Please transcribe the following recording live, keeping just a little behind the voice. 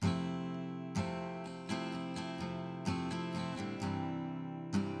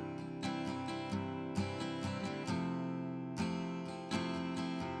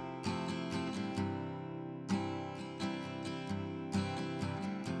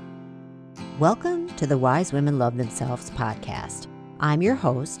Welcome to the Wise Women Love Themselves podcast. I'm your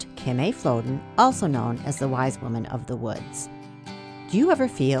host, Kim A. Floden, also known as the Wise Woman of the Woods. Do you ever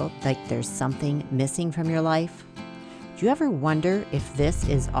feel like there's something missing from your life? Do you ever wonder if this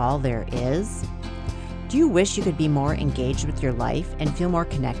is all there is? Do you wish you could be more engaged with your life and feel more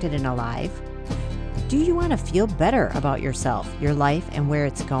connected and alive? Do you want to feel better about yourself, your life, and where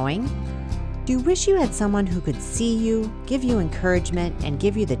it's going? Do you wish you had someone who could see you, give you encouragement, and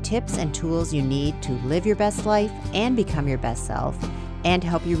give you the tips and tools you need to live your best life and become your best self, and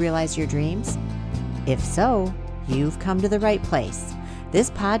help you realize your dreams? If so, you've come to the right place. This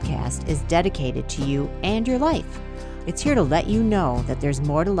podcast is dedicated to you and your life. It's here to let you know that there's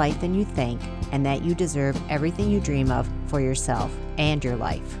more to life than you think, and that you deserve everything you dream of for yourself and your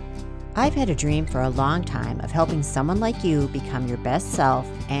life. I've had a dream for a long time of helping someone like you become your best self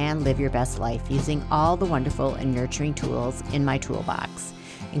and live your best life using all the wonderful and nurturing tools in my toolbox,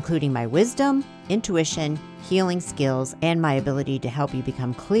 including my wisdom, intuition, healing skills, and my ability to help you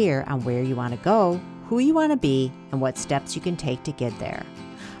become clear on where you want to go, who you want to be, and what steps you can take to get there.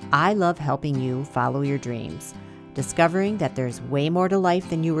 I love helping you follow your dreams, discovering that there's way more to life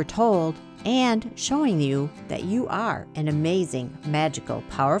than you were told, and showing you that you are an amazing, magical,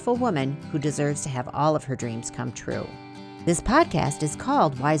 powerful woman who deserves to have all of her dreams come true. This podcast is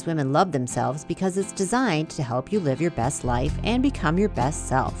called Wise Women Love Themselves because it's designed to help you live your best life and become your best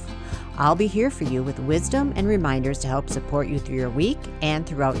self. I'll be here for you with wisdom and reminders to help support you through your week and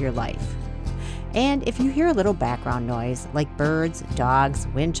throughout your life. And if you hear a little background noise, like birds, dogs,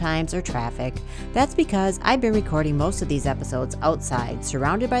 wind chimes, or traffic, that's because I've been recording most of these episodes outside,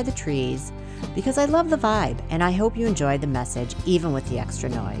 surrounded by the trees, because I love the vibe, and I hope you enjoy the message, even with the extra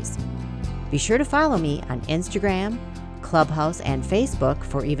noise. Be sure to follow me on Instagram, Clubhouse, and Facebook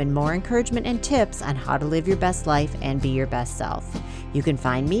for even more encouragement and tips on how to live your best life and be your best self. You can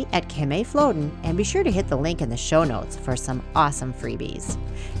find me at Kim A. Floden, and be sure to hit the link in the show notes for some awesome freebies.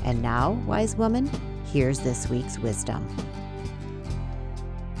 And now, wise woman, here's this week's wisdom.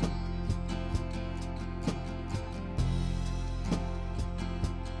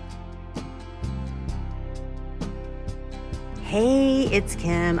 Hey, it's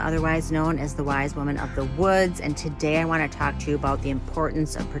Kim, otherwise known as the Wise Woman of the Woods, and today I want to talk to you about the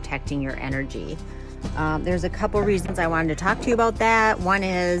importance of protecting your energy. There's a couple reasons I wanted to talk to you about that. One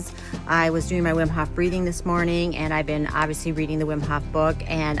is I was doing my Wim Hof breathing this morning, and I've been obviously reading the Wim Hof book,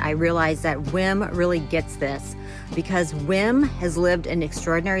 and I realized that Wim really gets this because Wim has lived an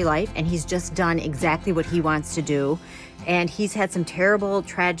extraordinary life, and he's just done exactly what he wants to do. And he's had some terrible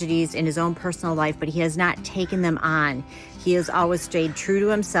tragedies in his own personal life, but he has not taken them on. He has always stayed true to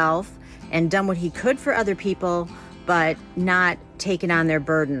himself and done what he could for other people, but not taken on their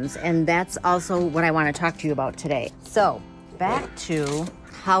burdens. And that's also what I want to talk to you about today. So back to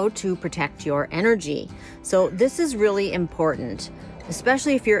how to protect your energy. So this is really important,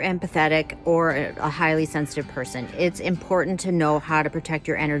 especially if you're empathetic or a highly sensitive person. It's important to know how to protect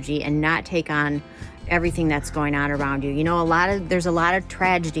your energy and not take on everything that's going on around you. You know, there's a lot of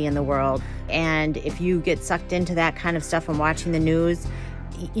tragedy in the world. And if you get sucked into that kind of stuff and watching the news,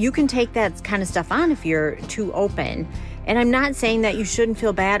 you can take that kind of stuff on if you're too open. And I'm not saying that you shouldn't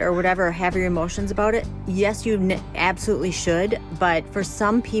feel bad or whatever, or have your emotions about it. Yes, you absolutely should. But for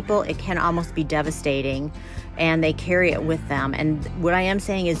some people, it can almost be devastating and they carry it with them. And what I am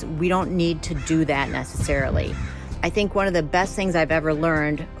saying is we don't need to do that necessarily. I think one of the best things I've ever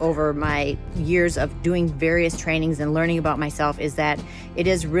learned over my years of doing various trainings and learning about myself is that it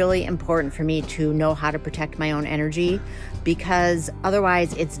is really important for me to know how to protect my own energy, because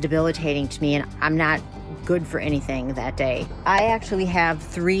otherwise it's debilitating to me and I'm not good for anything that day. I actually have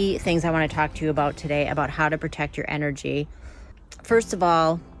 3 things I want to talk to you about today about how to protect your energy. First of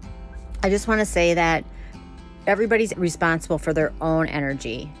all, I just want to say that everybody's responsible for their own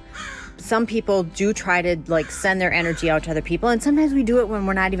energy. Some people do try to send their energy out to other people, and sometimes we do it when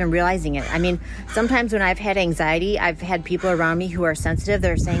we're not even realizing it. I mean, sometimes when I've had anxiety, I've had people around me who are sensitive.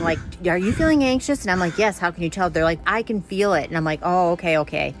 They're saying are you feeling anxious? And I'm like, yes, how can you tell? They're like, I can feel it. And I'm like, oh,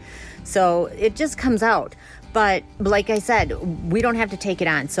 okay. So it just comes out. But like I said, we don't have to take it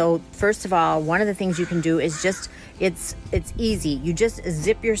on. So first of all, one of the things you can do is it's easy. You just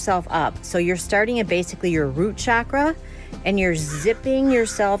zip yourself up. So you're starting at basically your root chakra, and you're zipping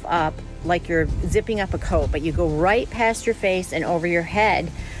yourself up like you're zipping up a coat, but you go right past your face and over your head.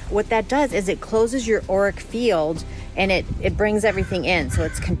 What that does is it closes your auric field and it brings everything in, so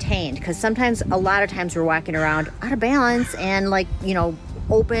it's contained. Because sometimes, a lot of times, we're walking around out of balance and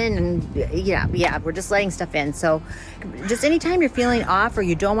open, and we're just letting stuff in. So just anytime you're feeling off or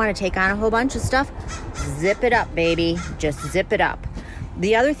you don't want to take on a whole bunch of stuff, zip it up, baby. Just zip it up.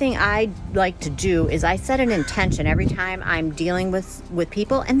 The other thing I like to do is I set an intention every time I'm dealing with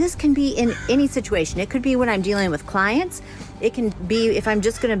people. And this can be in any situation. It could be when I'm dealing with clients. It can be if I'm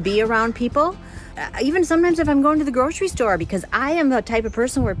just going to be around people. Even sometimes if I'm going to the grocery store, because I am the type of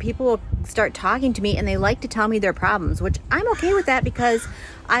person where people will start talking to me and they like to tell me their problems, which I'm okay with that because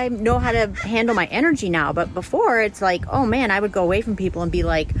I know how to handle my energy now. But before, it's like, oh man, I would go away from people and be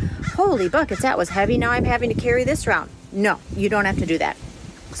like, holy buckets, that was heavy. Now I'm having to carry this around. No, you don't have to do that.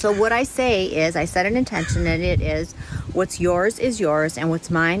 So what I say is I set an intention, and it is what's yours is yours and what's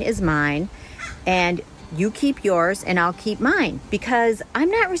mine is mine. And you keep yours and I'll keep mine, because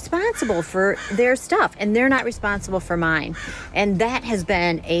I'm not responsible for their stuff and they're not responsible for mine. And that has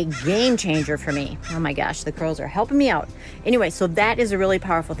been a game changer for me. Oh my gosh, the curls are helping me out. Anyway, so that is a really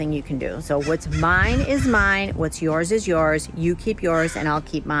powerful thing you can do. So what's mine is mine, what's yours is yours, you keep yours and I'll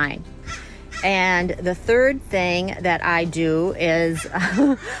keep mine. And the third thing that I do is,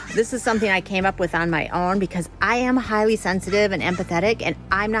 this is something I came up with on my own because I am highly sensitive and empathetic, and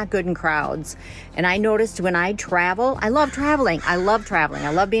I'm not good in crowds. And I noticed when I travel, I love traveling. I love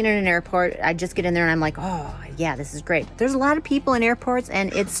being in an airport. I just get in there and I'm like, oh yeah, this is great. There's a lot of people in airports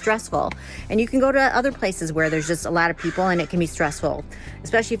and it's stressful. And you can go to other places where there's just a lot of people and it can be stressful,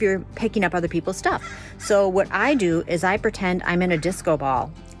 especially if you're picking up other people's stuff. So what I do is I pretend I'm in a disco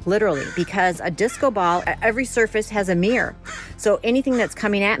ball. Literally, because a disco ball, every surface has a mirror. So anything that's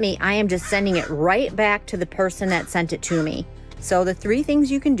coming at me, I am just sending it right back to the person that sent it to me. So the 3 things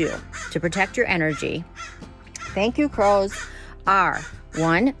you can do to protect your energy, thank you, crows, are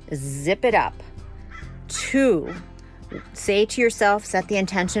 1, zip it up. 2, say to yourself, set the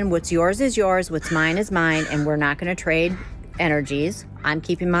intention, what's yours is yours, what's mine is mine, and we're not going to trade energies. I'm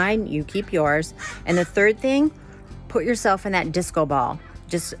keeping mine, you keep yours. And the third thing, put yourself in that disco ball.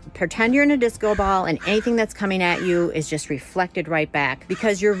 Just pretend you're in a disco ball and anything that's coming at you is just reflected right back,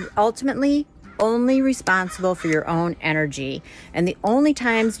 because you're ultimately only responsible for your own energy. And the only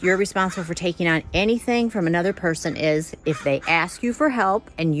times you're responsible for taking on anything from another person is if they ask you for help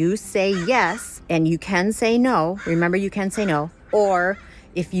and you say yes, and you can say no. Remember, you can say no. Or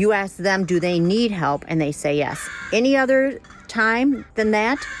if you ask them, do they need help, and they say yes. Any other time than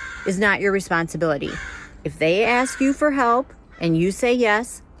that is not your responsibility. If they ask you for help and you say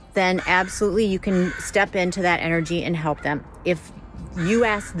yes, then absolutely you can step into that energy and help them. If you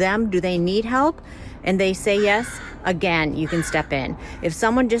ask them, do they need help, and they say yes, again, you can step in. If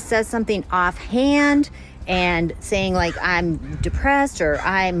someone just says something offhand and saying like, I'm depressed or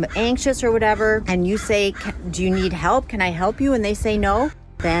I'm anxious or whatever, and you say, do you need help? Can I help you? And they say no,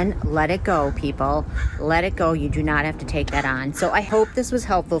 then let it go, people. Let it go. You do not have to take that on. So I hope this was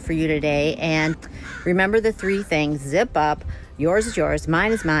helpful for you today. And remember the 3 things: zip up, yours is yours,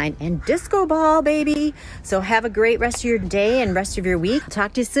 mine is mine, and disco ball, baby. So have a great rest of your day and rest of your week.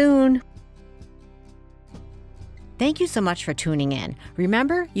 Talk to you soon. Thank you so much for tuning in.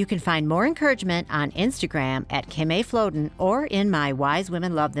 Remember, you can find more encouragement on Instagram at Kim A. Floden or in my Wise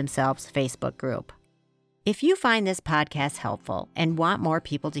Women Love Themselves Facebook group. If you find this podcast helpful and want more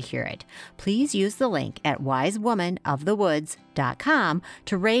people to hear it, please use the link at wisewomanofthewoods.com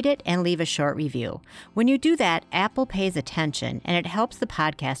to rate it and leave a short review. When you do that, Apple pays attention and it helps the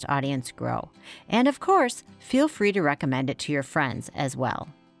podcast audience grow. And of course, feel free to recommend it to your friends as well.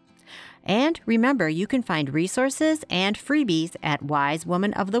 And remember, you can find resources and freebies at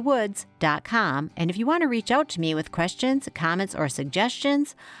wisewomanofthewoods.com. And if you want to reach out to me with questions, comments, or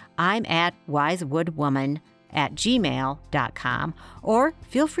suggestions, I'm at wisewoodwoman@gmail.com, or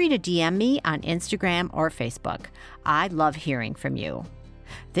feel free to DM me on Instagram or Facebook. I love hearing from you.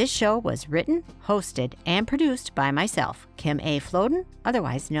 This show was written, hosted, and produced by myself, Kim A. Floden,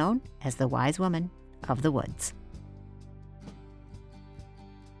 otherwise known as the Wise Woman of the Woods.